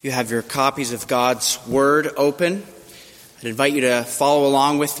You have your copies of God's Word open. I'd invite you to follow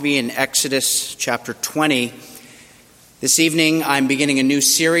along with me in Exodus chapter 20. This evening I'm beginning a new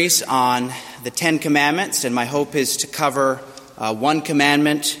series on the Ten Commandments, and my hope is to cover one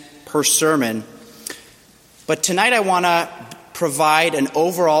commandment per sermon. But tonight I want to provide an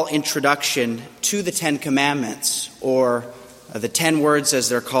overall introduction to the Ten Commandments, or the 10 words as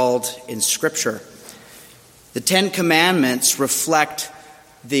they're called in Scripture. The Ten Commandments reflect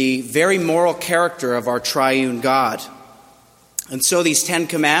the very moral character of our triune God. And so these 10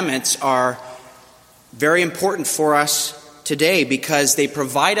 commandments are very important for us today because they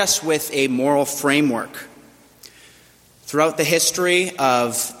provide us with a moral framework. Throughout the history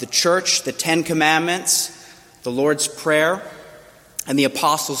of the church, the 10 commandments, the Lord's Prayer, and the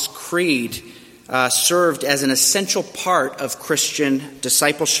Apostles' Creed served as an essential part of Christian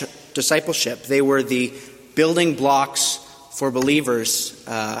discipleship. They were the building blocks for believers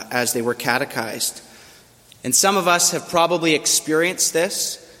as they were catechized. And some of us have probably experienced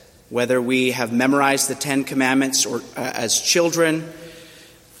this, whether we have memorized the Ten Commandments or as children.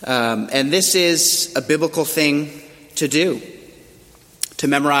 And this is a biblical thing to do, to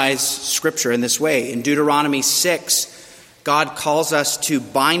memorize Scripture in this way. In Deuteronomy 6, God calls us to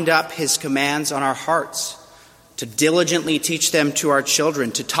bind up His commands on our hearts, to diligently teach them to our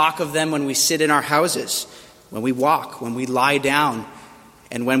children, to talk of them when we sit in our houses, when we walk, when we lie down,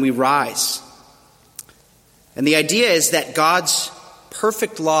 and when we rise. And the idea is that God's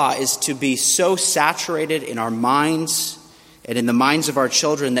perfect law is to be so saturated in our minds and in the minds of our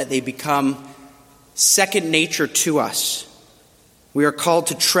children that they become second nature to us. We are called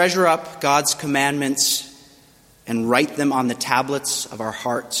to treasure up God's commandments and write them on the tablets of our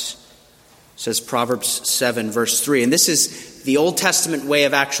hearts, says Proverbs 7, verse 3. And this is the Old Testament way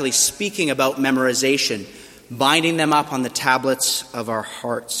of actually speaking about memorization, binding them up on the tablets of our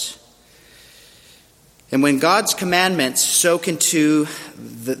hearts. And when God's commandments soak into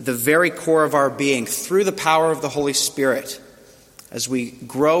the very core of our being through the power of the Holy Spirit, as we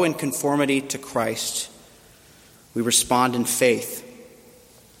grow in conformity to Christ, we respond in faith.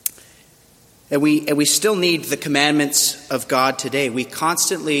 And we still need the commandments of God today. We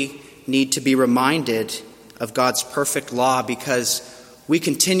constantly need to be reminded of God's perfect law because we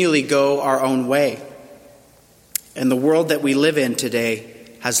continually go our own way. And the world that we live in today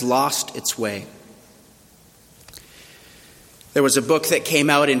has lost its way. There was a book that came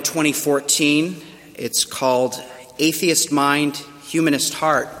out in 2014. It's called Atheist Mind, Humanist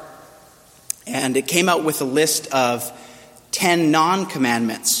Heart. And it came out with a list of 10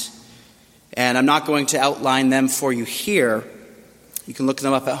 non-commandments. And I'm not going to outline them for you here. You can look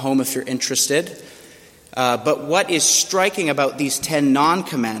them up at home if you're interested. But what is striking about these 10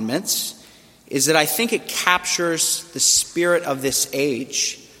 non-commandments is that I think it captures the spirit of this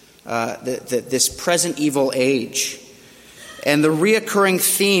age, this present evil age. And the reoccurring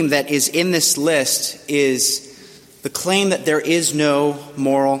theme that is in this list is the claim that there is no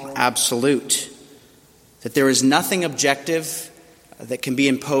moral absolute, that there is nothing objective that can be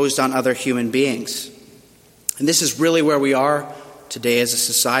imposed on other human beings. And this is really where we are today as a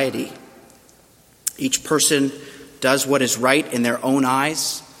society. Each person does what is right in their own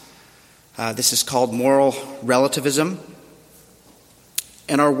eyes. This is called moral relativism.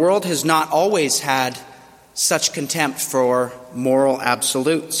 And our world has not always had such contempt for moral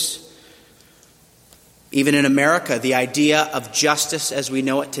absolutes. Even in America, the idea of justice as we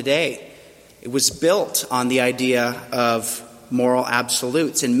know it today, it was built on the idea of moral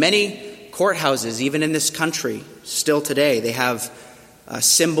absolutes. In many courthouses, even in this country, still today, they have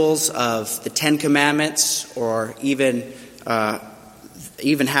symbols of the Ten Commandments, or even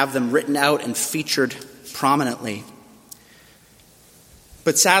have them written out and featured prominently.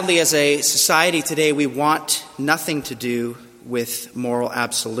 But sadly, as a society today, we want nothing to do with moral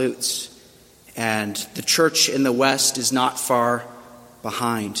absolutes. And the church in the West is not far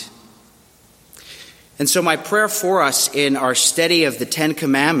behind. And so my prayer for us in our study of the Ten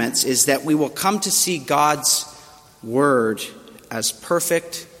Commandments is that we will come to see God's Word as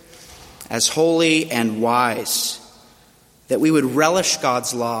perfect, as holy and wise, that we would relish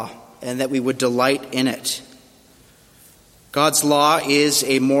God's law and that we would delight in it. God's law is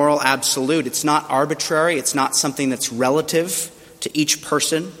a moral absolute. It's not arbitrary. It's not something that's relative to each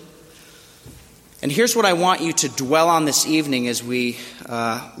person. And here's what I want you to dwell on this evening as we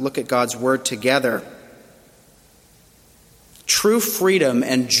look at God's Word together. True freedom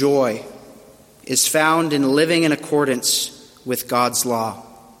and joy is found in living in accordance with God's law.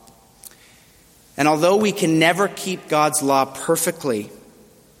 And although we can never keep God's law perfectly,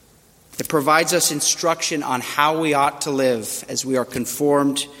 It provides us instruction on how we ought to live as we are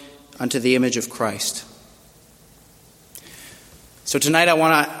conformed unto the image of Christ. So tonight I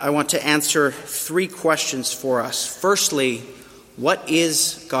want to answer 3 questions for us. Firstly, what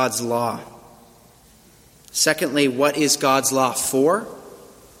is God's law? Secondly, what is God's law for?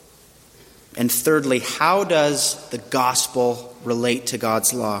 And thirdly, how does the gospel relate to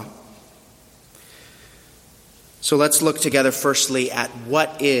God's law? So let's look together firstly at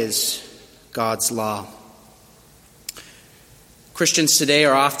what is God's law. Christians today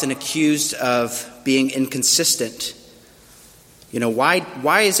are often accused of being inconsistent.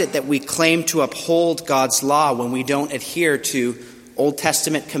 Why is it that we claim to uphold God's law when we don't adhere to Old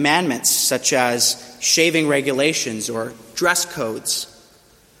Testament commandments such as shaving regulations or dress codes?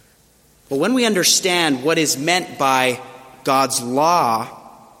 Well, when we understand what is meant by God's law,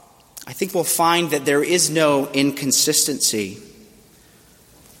 I think we'll find that there is no inconsistency.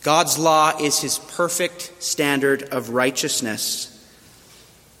 God's law is his perfect standard of righteousness.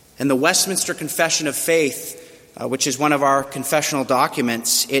 And the Westminster Confession of Faith, which is one of our confessional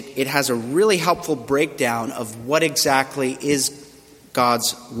documents, it has a really helpful breakdown of what exactly is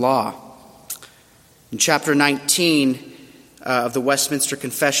God's law. In chapter 19 of the Westminster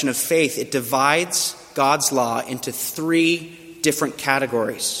Confession of Faith, it divides God's law into 3 different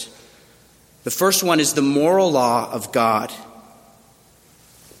categories. The first one is the moral law of God.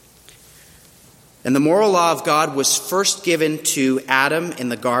 And the moral law of God was first given to Adam in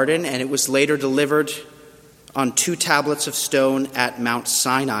the garden, and it was later delivered on 2 tablets of stone at Mount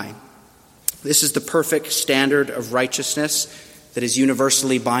Sinai. This is the perfect standard of righteousness that is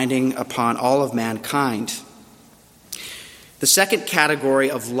universally binding upon all of mankind. The second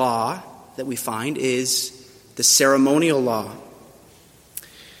category of law that we find is the ceremonial law.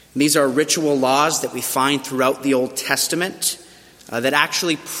 And these are ritual laws that we find throughout the Old Testament that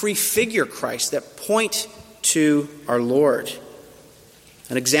actually prefigure Christ, that point to our Lord.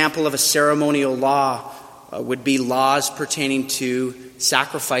 An example of a ceremonial law would be laws pertaining to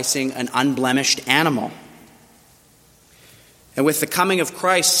sacrificing an unblemished animal. And with the coming of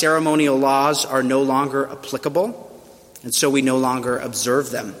Christ, ceremonial laws are no longer applicable, and so we no longer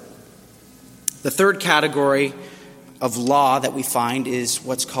observe them. The third category of law that we find is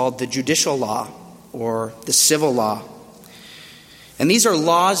what's called the judicial law, or the civil law. And these are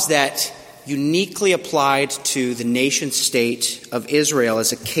laws that uniquely applied to the nation state of Israel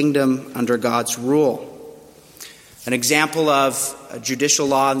as a kingdom under God's rule. An example of a judicial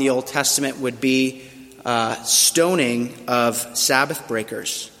law in the Old Testament would be stoning of Sabbath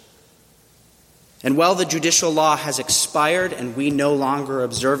breakers. And while the judicial law has expired and we no longer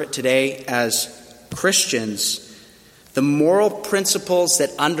observe it today as Christians, the moral principles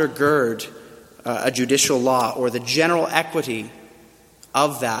that undergird a judicial law, or the general equity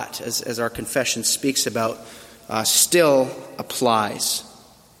of that, as our confession speaks about, still applies.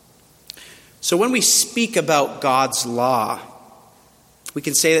 So when we speak about God's law, we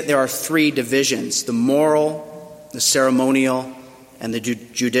can say that there are 3 divisions: the moral, the ceremonial, and the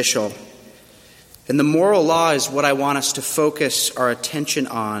judicial. And the moral law is what I want us to focus our attention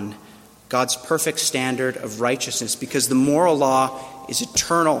on, God's perfect standard of righteousness, because the moral law is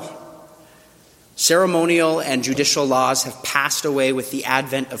eternal. Ceremonial and judicial laws have passed away with the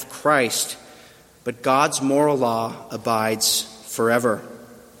advent of Christ, but God's moral law abides forever.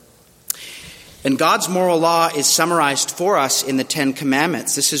 And God's moral law is summarized for us in the 10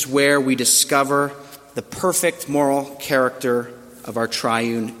 Commandments. This is where we discover the perfect moral character of our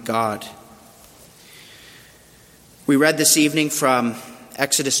triune God. We read this evening from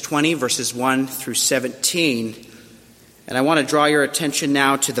Exodus 20, verses 1 through 17. And I want to draw your attention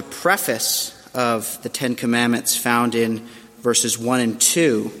now to the preface of the 10 Commandments found in verses 1 and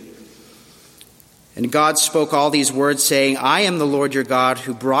 2. And God spoke all these words, saying, I am the Lord your God,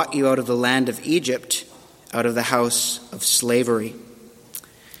 who brought you out of the land of Egypt, out of the house of slavery.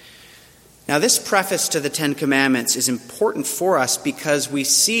 Now, this preface to the 10 Commandments is important for us because we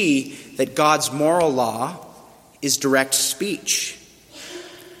see that God's moral law is direct speech.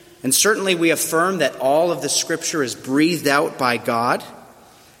 And certainly we affirm that all of the Scripture is breathed out by God.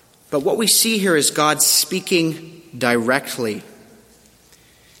 But what we see here is God speaking directly.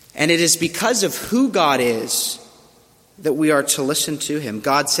 And it is because of who God is that we are to listen to him.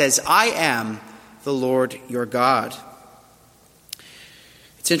 God says, I am the Lord your God.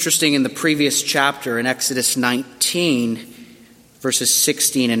 It's interesting, in the previous chapter, in Exodus 19, verses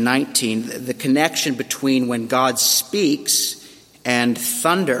 16 and 19, the connection between when God speaks and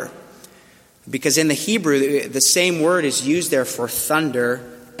thunder. Because in the Hebrew, the same word is used there for thunder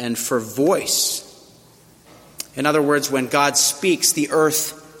and for voice. In other words, when God speaks, the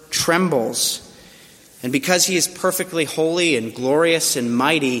earth trembles. And because he is perfectly holy and glorious and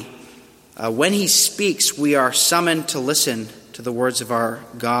mighty, when he speaks, we are summoned to listen to the words of our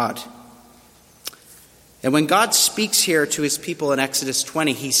God. And when God speaks here to his people in Exodus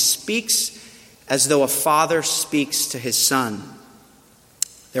 20, he speaks as though a father speaks to his son.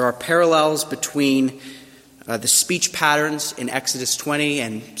 There are parallels between the speech patterns in Exodus 20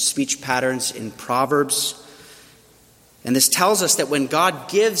 and speech patterns in Proverbs. And this tells us that when God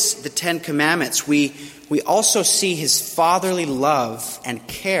gives the Ten Commandments, we also see his fatherly love and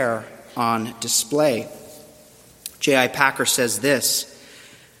care on display. J.I. Packer says this: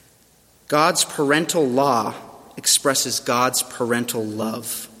 God's parental law expresses God's parental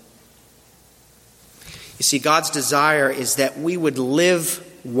love. You see, God's desire is that we would live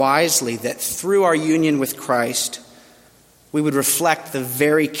wisely, that through our union with Christ, we would reflect the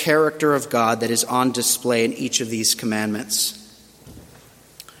very character of God that is on display in each of these commandments.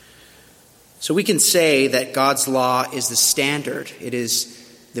 So we can say that God's law is the standard. It is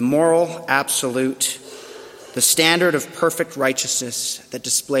the moral absolute, the standard of perfect righteousness that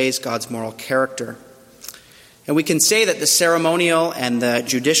displays God's moral character. And we can say that the ceremonial and the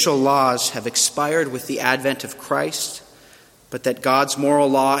judicial laws have expired with the advent of Christ, but that God's moral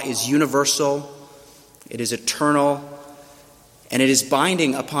law is universal, it is eternal, and it is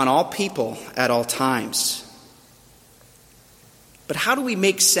binding upon all people at all times. But how do we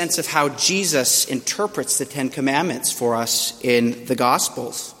make sense of how Jesus interprets the Ten Commandments for us in the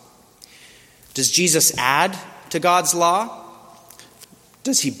Gospels? Does Jesus add to God's law?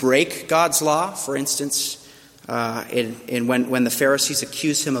 Does he break God's law? For instance, when the Pharisees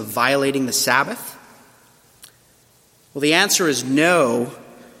accuse him of violating the Sabbath? Well, the answer is no.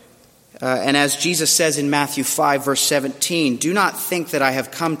 And as Jesus says in Matthew 5, verse 17, "Do not think that I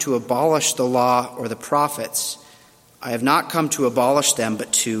have come to abolish the law or the prophets. I have not come to abolish them,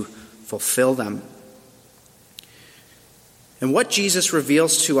 but to fulfill them." And what Jesus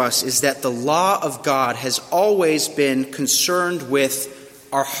reveals to us is that the law of God has always been concerned with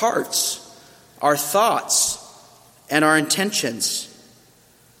our hearts, our thoughts, and our intentions.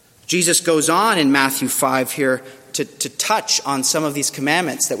 Jesus goes on in Matthew 5 here to touch on some of these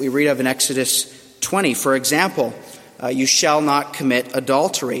commandments that we read of in Exodus 20. For example, you shall not commit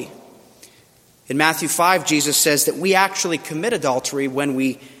adultery. In Matthew 5, Jesus says that we actually commit adultery when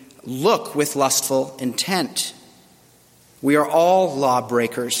we look with lustful intent. We are all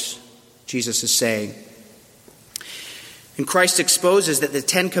lawbreakers, Jesus is saying. And Christ exposes that the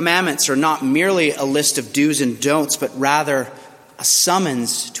Ten Commandments are not merely a list of do's and don'ts, but rather a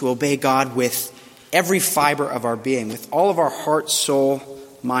summons to obey God with every fiber of our being, with all of our heart, soul,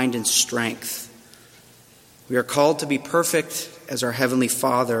 mind, and strength. We are called to be perfect as our Heavenly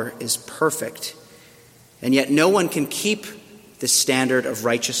Father is perfect. And yet no one can keep this standard of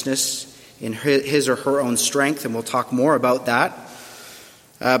righteousness in his or her own strength, and we'll talk more about that.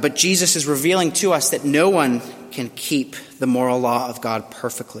 But Jesus is revealing to us that no one can keep the moral law of God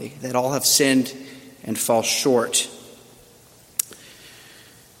perfectly, that all have sinned and fall short.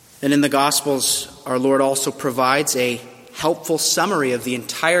 And in the Gospels, our Lord also provides a helpful summary of the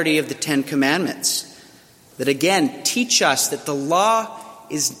entirety of the Ten Commandments that again teach us that the law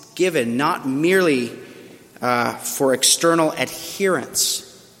is given not merely for external adherence,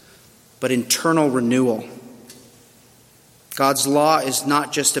 but internal renewal. God's law is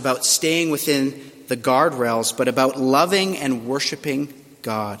not just about staying within the guardrails, but about loving and worshiping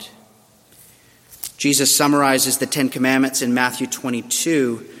God. Jesus summarizes the Ten Commandments in Matthew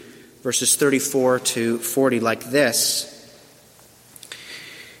 22, verses 34 to 40 like this: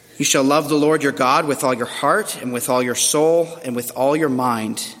 "You shall love the Lord your God with all your heart and with all your soul and with all your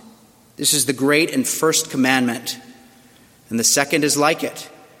mind. This is the great and first commandment. And the second is like it.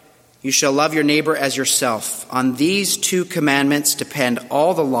 You shall love your neighbor as yourself. On these two commandments depend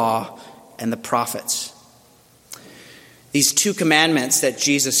all the law and the prophets." These two commandments that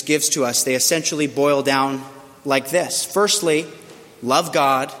Jesus gives to us, they essentially boil down like this. Firstly, love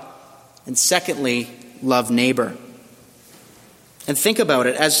God. And secondly, love neighbor. And think about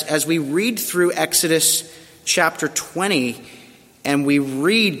it. As we read through Exodus chapter 20 and we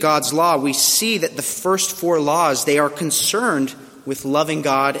read God's law, we see that the first four laws, they are concerned with loving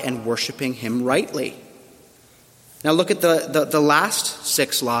God and worshiping him rightly. Now look at the last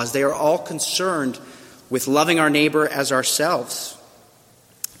six laws. They are all concerned with loving our neighbor as ourselves.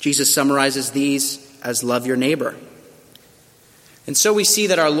 Jesus summarizes these as love your neighbor. And so we see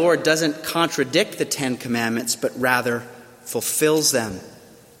that our Lord doesn't contradict the Ten Commandments, but rather fulfills them.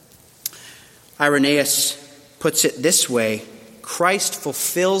 Irenaeus puts it this way: Christ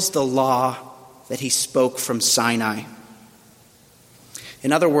fulfills the law that he spoke from Sinai.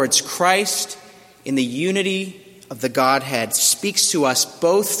 In other words, Christ, in the unity of the Godhead, speaks to us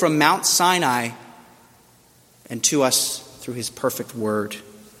both from Mount Sinai and to us through his perfect word.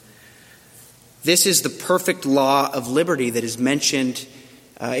 This is the perfect law of liberty that is mentioned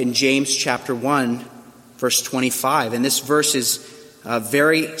in James chapter 1, verse 25. And this verse is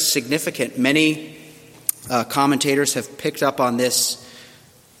very significant. Many commentators have picked up on this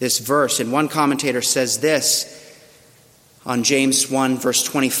verse. And one commentator says this on James 1, verse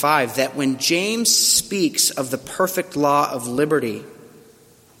 25, that when James speaks of the perfect law of liberty,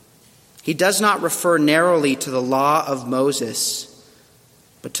 he does not refer narrowly to the law of Moses,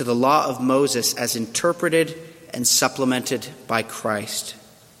 but to the law of Moses as interpreted and supplemented by Christ.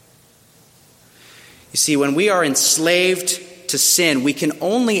 You see, when we are enslaved to sin, we can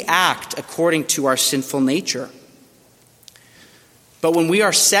only act according to our sinful nature. But when we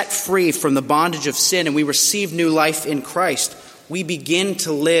are set free from the bondage of sin and we receive new life in Christ, we begin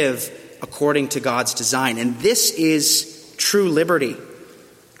to live according to God's design. And this is true liberty.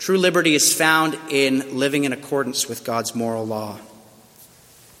 True liberty is found in living in accordance with God's moral law.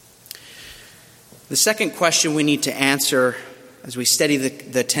 The second question we need to answer as we study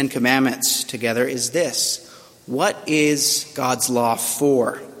the Ten Commandments together is this: what is God's law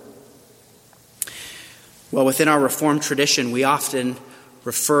for? Well, within our Reformed tradition, we often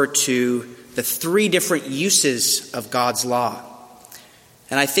refer to the three different uses of God's law.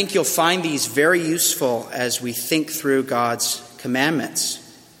 And I think you'll find these very useful as we think through God's commandments.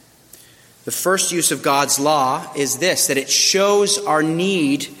 The first use of God's law is this, that it shows our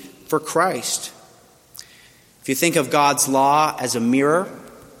need for Christ. If you think of God's law as a mirror,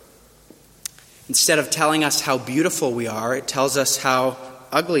 instead of telling us how beautiful we are, it tells us how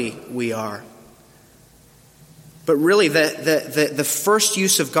ugly we are. But really, the first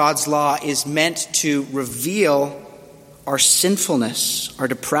use of God's law is meant to reveal our sinfulness, our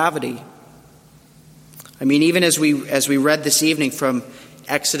depravity. I mean, even as we read this evening from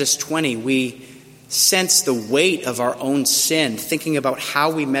Exodus 20, we sense the weight of our own sin, thinking about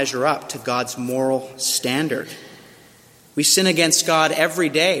how we measure up to God's moral standard. We sin against God every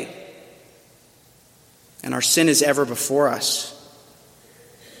day, and our sin is ever before us.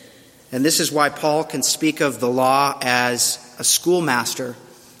 And this is why Paul can speak of the law as a schoolmaster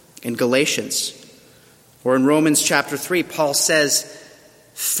in Galatians. Or in Romans chapter 3, Paul says,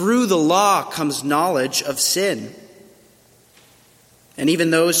 through the law comes knowledge of sin. And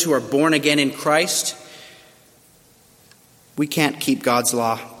even those who are born again in Christ, we can't keep God's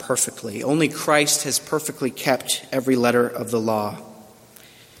law perfectly. Only Christ has perfectly kept every letter of the law.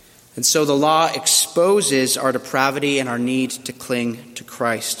 And so the law exposes our depravity and our need to cling to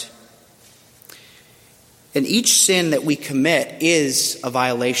Christ. And each sin that we commit is a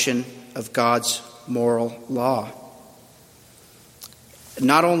violation of God's moral law.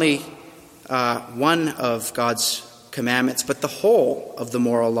 Not only one of God's commandments, but the whole of the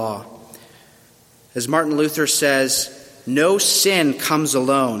moral law. As Martin Luther says, no sin comes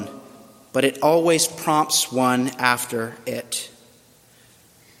alone, but it always prompts one after it.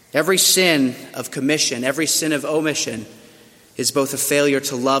 Every sin of commission, every sin of omission is both a failure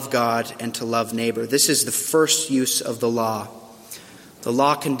to love God and to love neighbor. This is the first use of the law. The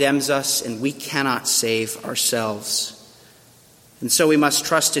law condemns us, and we cannot save ourselves. And so we must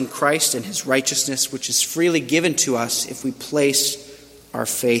trust in Christ and his righteousness, which is freely given to us if we place our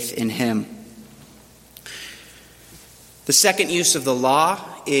faith in him. The second use of the law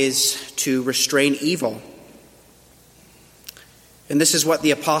is to restrain evil. And this is what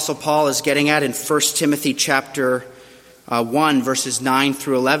the Apostle Paul is getting at in 1 Timothy chapter 1, verses 9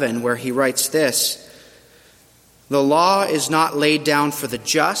 through 11, where he writes this: the law is not laid down for the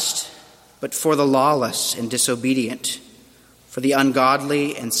just, but for the lawless and disobedient, for the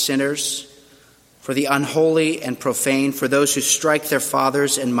ungodly and sinners, for the unholy and profane, for those who strike their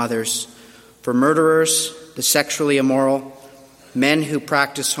fathers and mothers, for murderers, the sexually immoral, men who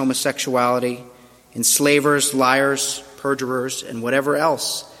practice homosexuality, enslavers, liars, perjurers, and whatever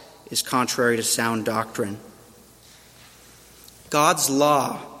else is contrary to sound doctrine. God's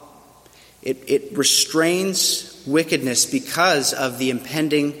law, it restrains wickedness because of the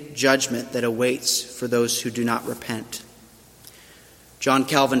impending judgment that awaits for those who do not repent. John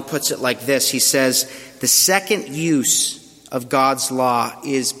Calvin puts it like this. He says, the second use of God's law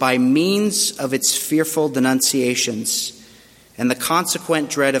is by means of its fearful denunciations and the consequent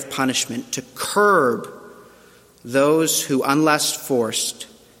dread of punishment to curb those who, unless forced,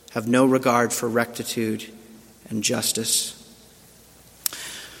 have no regard for rectitude and justice.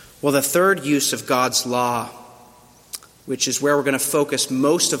 Well, the third use of God's law, which is where we're going to focus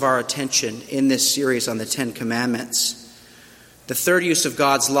most of our attention in this series on the Ten Commandments, the third use of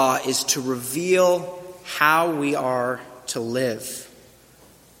God's law is to reveal how we are to live.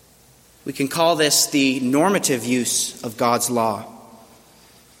 We can call this the normative use of God's law.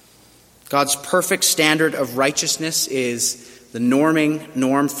 God's perfect standard of righteousness is the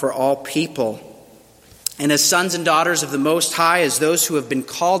norm for all people. And as sons and daughters of the Most High, as those who have been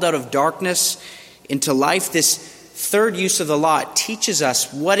called out of darkness into life, this third use of the law teaches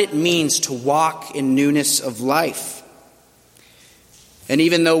us what it means to walk in newness of life. And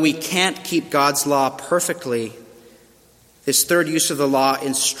even though we can't keep God's law perfectly, this third use of the law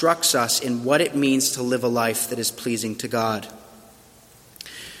instructs us in what it means to live a life that is pleasing to God.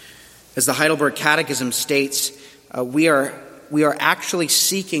 As the Heidelberg Catechism states, we are actually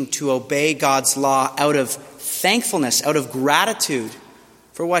seeking to obey God's law out of thankfulness, out of gratitude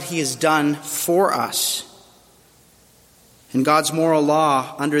for what he has done for us. And God's moral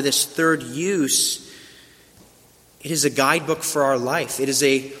law, under this third use, it is a guidebook for our life. It is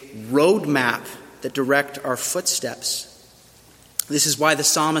a roadmap that directs our footsteps. This is why the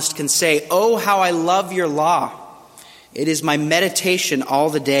psalmist can say, "Oh, how I love your law. It is my meditation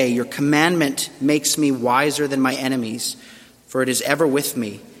all the day. Your commandment makes me wiser than my enemies, for it is ever with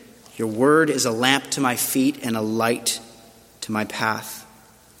me. Your word is a lamp to my feet and a light to my path."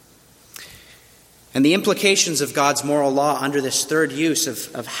 And the implications of God's moral law under this third use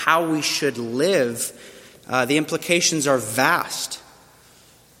of how we should live, the implications are vast.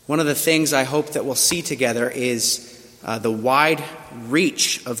 One of the things I hope that we'll see together is the wide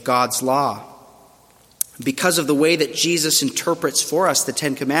reach of God's law. Because of the way that Jesus interprets for us the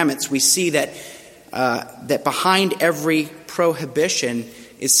Ten Commandments, we see that behind every prohibition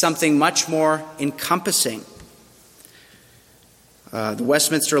is something much more encompassing. The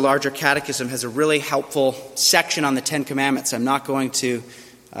Westminster Larger Catechism has a really helpful section on the Ten Commandments. I'm not going to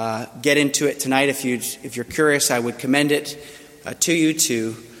get into it tonight. If you're curious, I would commend it to you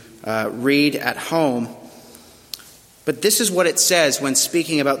to read at home. But this is what it says when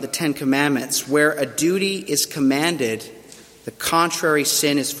speaking about the Ten Commandments. Where a duty is commanded, the contrary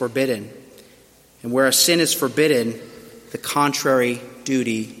sin is forbidden. And where a sin is forbidden, the contrary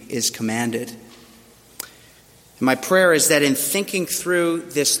duty is commanded. And my prayer is that in thinking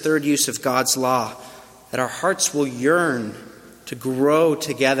through this third use of God's law, that our hearts will yearn to grow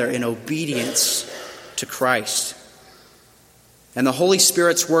together in obedience to Christ. And the Holy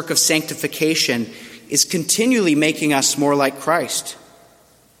Spirit's work of sanctification is continually making us more like Christ.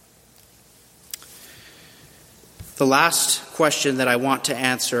 The last question that I want to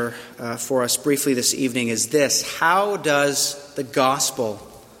answer for us briefly this evening is this: how does the gospel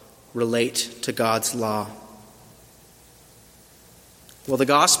relate to God's law? Well, the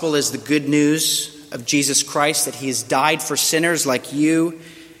gospel is the good news of Jesus Christ, that he has died for sinners like you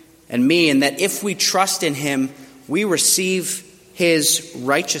and me, and that if we trust in him, we receive his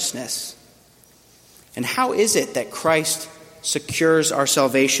righteousness. And how is it that Christ secures our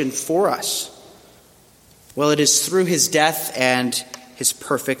salvation for us? Well, it is through his death and his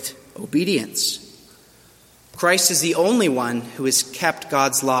perfect obedience. Christ is the only one who has kept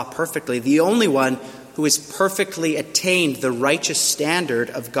God's law perfectly, the only one who has perfectly attained the righteous standard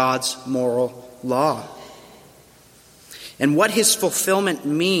of God's moral law. And what his fulfillment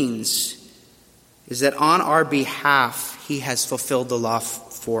means is that on our behalf, he has fulfilled the law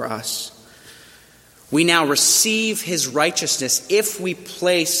for us. We now receive his righteousness if we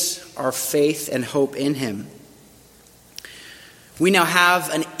place our faith and hope in him. We now have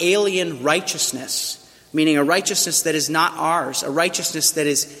an alien righteousness, meaning a righteousness that is not ours, a righteousness that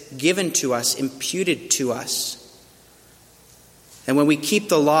is given to us, imputed to us. And when we keep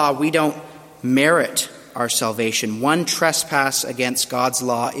the law, we don't merit our salvation. One trespass against God's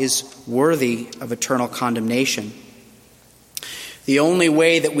law is worthy of eternal condemnation. The only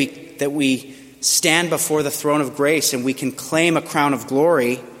way that we stand before the throne of grace and we can claim a crown of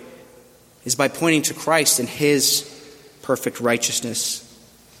glory is by pointing to Christ and his perfect righteousness.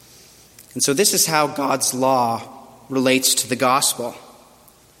 And so this is how God's law relates to the gospel.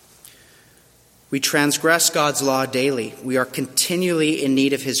 We transgress God's law daily. We are continually in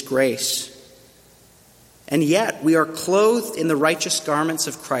need of his grace. And yet we are clothed in the righteous garments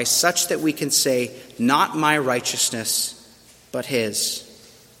of Christ, such that we can say, "Not my righteousness, but his."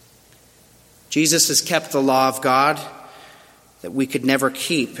 Jesus has kept the law of God that we could never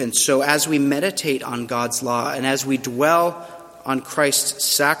keep. And so as we meditate on God's law and as we dwell on Christ's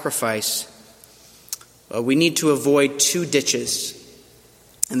sacrifice, we need to avoid two ditches.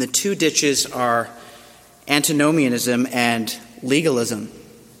 And the two ditches are antinomianism and legalism.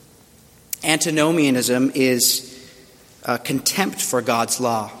 Antinomianism is contempt for God's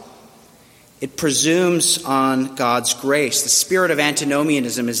law. It presumes on God's grace. The spirit of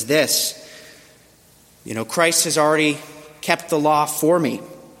antinomianism is this. Christ has already kept the law for me,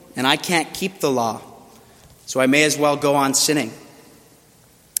 and I can't keep the law, so I may as well go on sinning.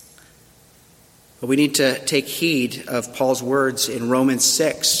 But we need to take heed of Paul's words in Romans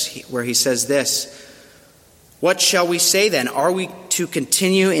 6, where he says this, "What shall we say then? Are we to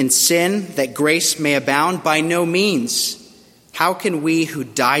continue in sin that grace may abound? By no means. How can we who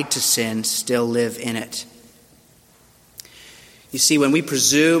died to sin still live in it?" You see, when we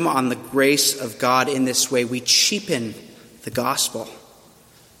presume on the grace of God in this way, we cheapen the gospel.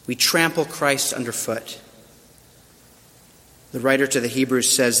 We trample Christ underfoot. The writer to the Hebrews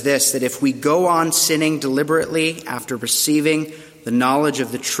says this, that if we go on sinning deliberately after receiving the knowledge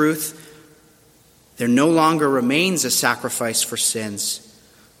of the truth, there no longer remains a sacrifice for sins,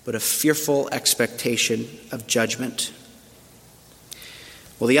 but a fearful expectation of judgment.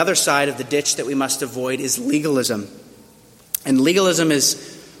 Well, the other side of the ditch that we must avoid is legalism. And legalism is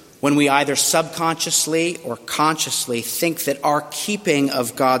when we either subconsciously or consciously think that our keeping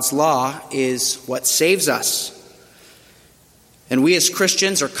of God's law is what saves us. And we as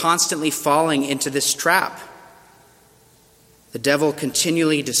Christians are constantly falling into this trap. The devil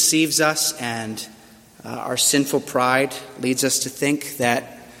continually deceives us, and our sinful pride leads us to think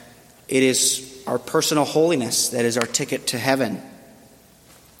that it is our personal holiness that is our ticket to heaven.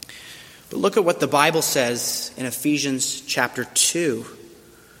 But look at what the Bible says in Ephesians chapter 2.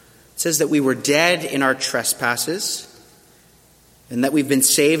 It says that we were dead in our trespasses, and that we've been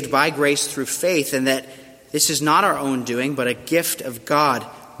saved by grace through faith, and that this is not our own doing, but a gift of God,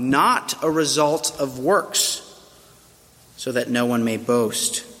 not a result of works, so that no one may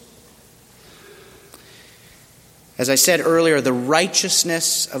boast. As I said earlier, the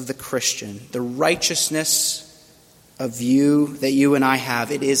righteousness of the Christian, the righteousness of you that you and I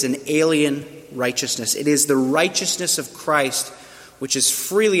have, it is an alien righteousness. It is the righteousness of Christ which is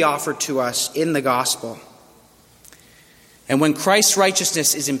freely offered to us in the gospel. And when Christ's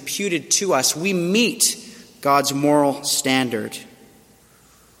righteousness is imputed to us, we meet God's moral standard.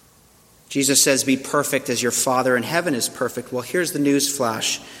 Jesus says, "Be perfect as your Father in heaven is perfect." Well, here's the news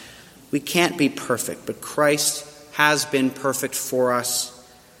flash. We can't be perfect, but Christ has been perfect for us,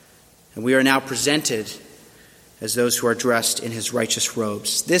 and we are now presented as those who are dressed in his righteous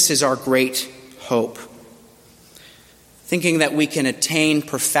robes. This is our great hope. Thinking that we can attain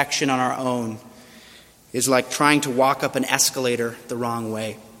perfection on our own is like trying to walk up an escalator the wrong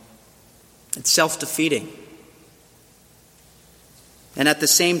way. It's self-defeating. And at the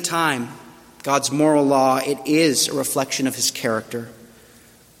same time, God's moral law, it is a reflection of his character.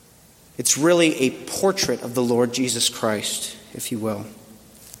 It's really a portrait of the Lord Jesus Christ, if you will.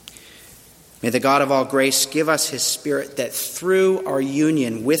 May the God of all grace give us his Spirit, that through our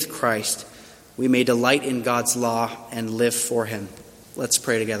union with Christ, we may delight in God's law and live for him. Let's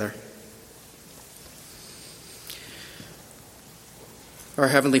pray together. Our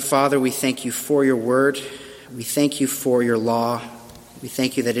Heavenly Father, we thank you for your word. We thank you for your law. We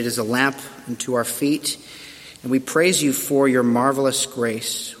thank you that it is a lamp unto our feet. And we praise you for your marvelous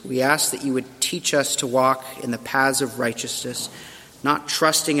grace. We ask that you would teach us to walk in the paths of righteousness, not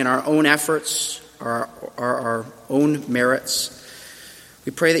trusting in our own efforts or our own merits.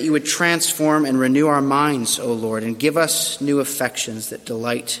 We pray that you would transform and renew our minds, O Lord, and give us new affections that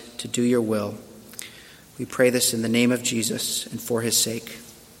delight to do your will. We pray this in the name of Jesus and for his sake.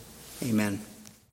 Amen.